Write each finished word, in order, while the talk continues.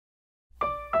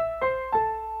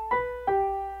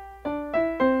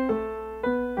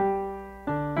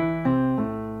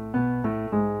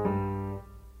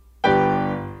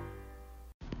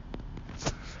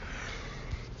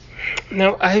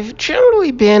Now, I've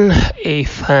generally been a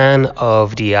fan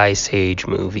of the Ice Age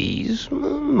movies,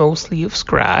 mostly of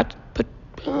Scrat, but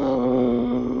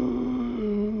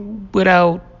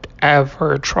without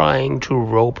ever trying to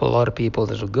rope a lot of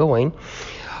people into going,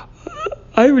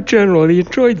 I would generally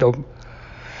enjoy them.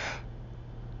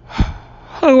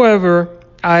 However,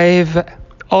 I've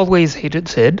always hated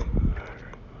Sid,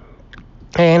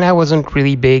 and I wasn't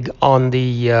really big on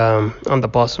the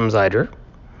Possums either.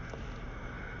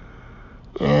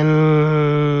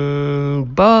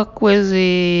 And Buck was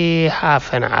a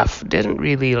half and half. Didn't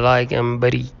really like him,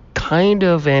 but he kind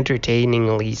of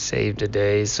entertainingly saved the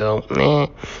day, so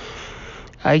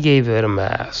I gave it a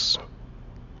pass.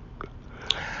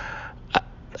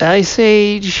 Ice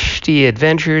Age, The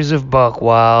Adventures of Buck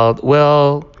Wild.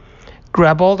 Well,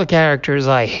 grab all the characters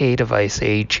I hate of Ice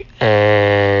Age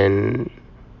and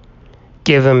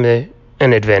give them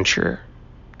an adventure.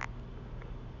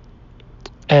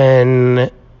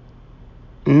 And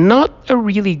not a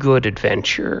really good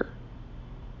adventure.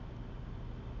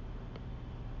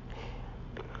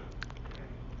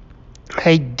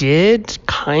 I did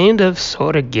kind of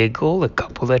sort of giggle a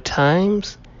couple of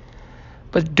times,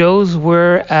 but those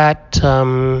were at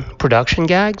production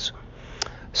gags,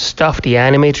 stuff the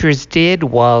animators did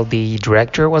while the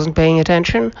director wasn't paying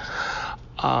attention.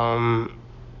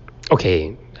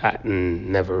 Okay, that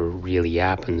never really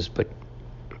happens, but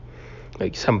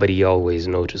like somebody always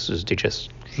notices. They just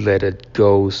let it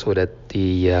go so that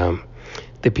the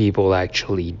people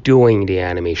actually doing the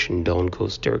animation don't go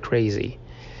stir crazy.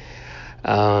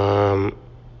 Or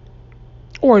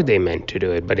they meant to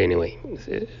do it, but anyway,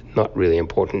 not really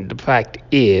important. The fact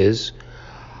is,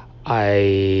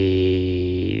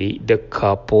 the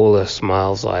couple of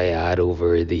smiles I had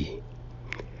over the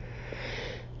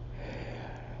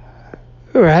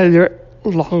rather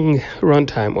long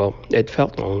runtime, well, it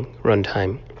felt long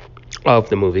runtime of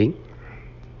the movie,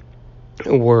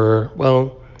 were,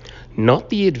 well, not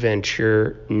the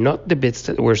adventure, not the bits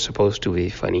that were supposed to be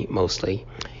funny, mostly.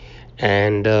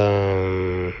 And,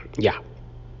 yeah.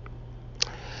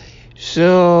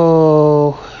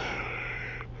 So,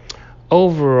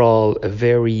 overall, a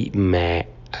very meh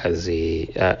as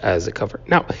a cover.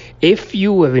 Now, if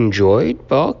you have enjoyed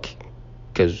Buck,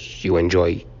 because you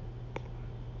enjoy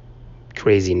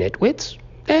crazy nitwits,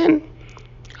 then,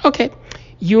 okay,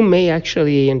 you may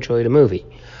actually enjoy the movie.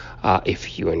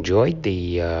 If you enjoyed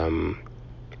the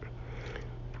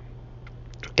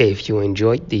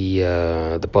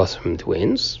Possum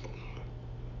Twins,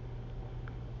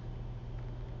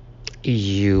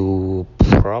 you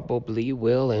probably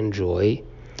will enjoy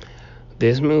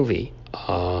this movie.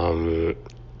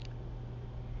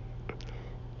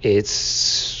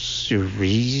 It's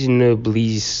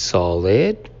reasonably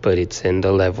solid, but it's in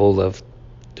the level of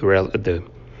the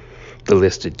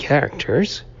listed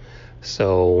characters,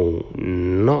 so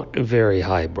not very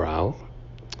highbrow.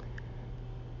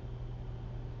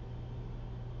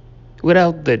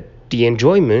 Without the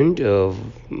enjoyment of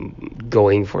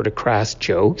going for the crass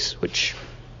jokes, which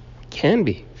can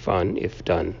be fun if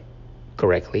done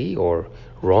correctly or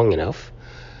wrong enough.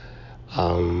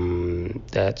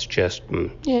 That's just,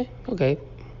 okay.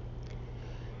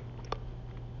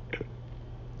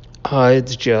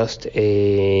 It's just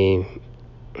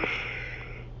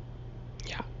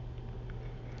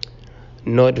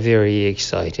not very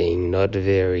exciting, not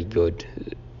very good.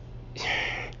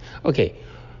 Okay.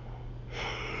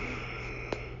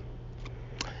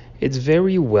 It's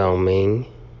very whelming.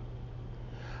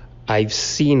 I've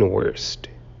seen worst.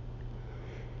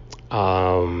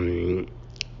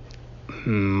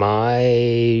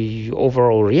 My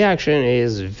overall reaction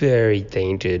is very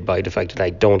tainted by the fact that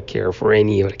I don't care for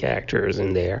any of the characters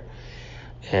in there.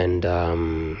 And,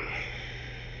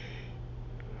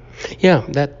 yeah,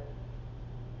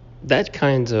 that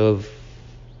kind of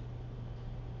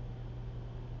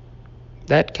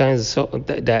that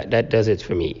does it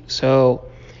for me. So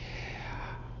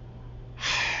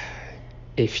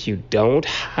if you don't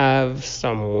have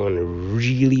someone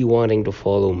really wanting to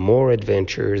follow more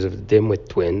adventures of the Dimwit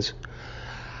twins,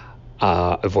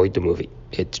 avoid the movie.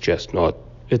 It's just not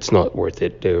worth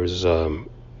it. There's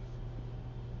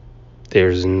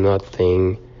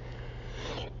nothing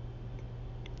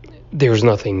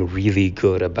really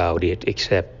good about it,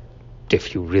 except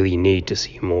if you really need to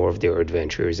see more of their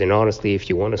adventures. And honestly, if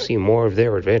you want to see more of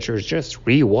their adventures, just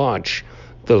rewatch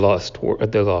The Lost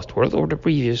World or the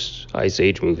previous Ice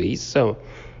Age movies. So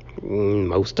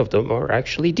most of them are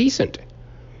actually decent.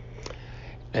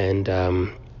 And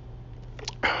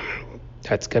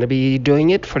that's going to be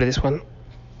doing it for this one.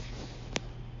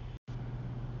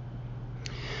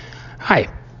 Hi.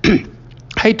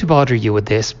 hate to bother you with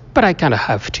this, but I kind of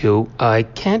have to. I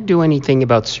can't do anything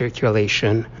about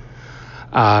circulation,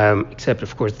 except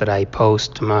of course that I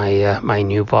post my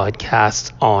new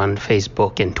podcasts on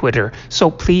Facebook and Twitter.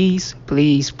 So please,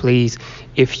 please, please,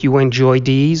 if you enjoy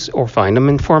these or find them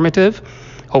informative,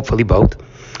 hopefully both,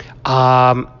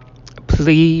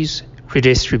 please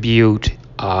redistribute,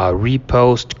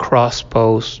 repost,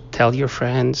 cross-post, tell your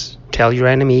friends, tell your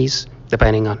enemies,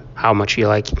 depending on how much you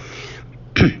like.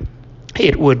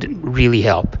 It would really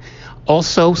help.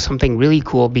 Also, something really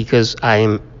cool, because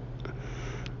I'm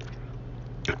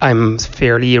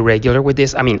fairly irregular with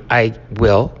this. I mean, I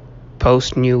will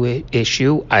post new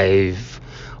issue. I've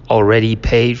already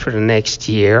paid for the next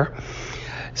year.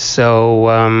 So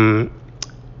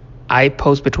I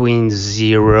post between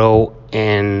 0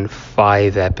 and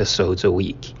 5 episodes a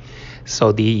week.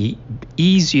 So the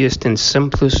easiest and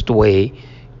simplest way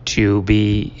to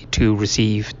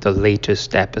receive the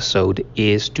latest episode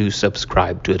is to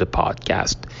subscribe to the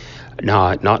podcast.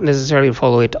 Not necessarily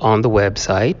follow it on the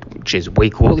website, which is way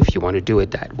cool if you want to do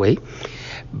it that way,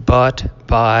 but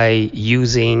by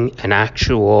using an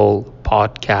actual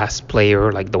podcast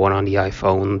player like the one on the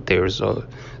iPhone. There's a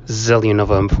zillion of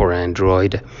them for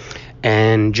Android.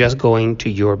 And just going to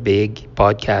your big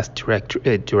podcast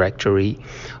directory,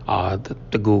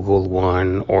 the Google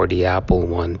one or the Apple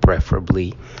one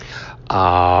preferably,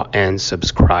 and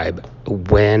subscribe.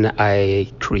 When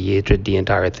I created the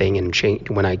entire thing and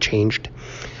when I changed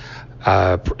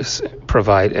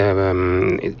provide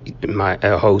my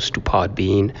host to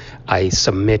Podbean, I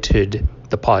submitted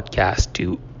the podcast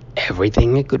to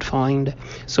everything I could find,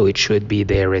 so it should be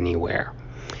there anywhere.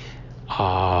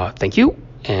 Thank you.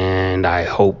 And I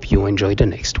hope you enjoy the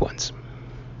next ones.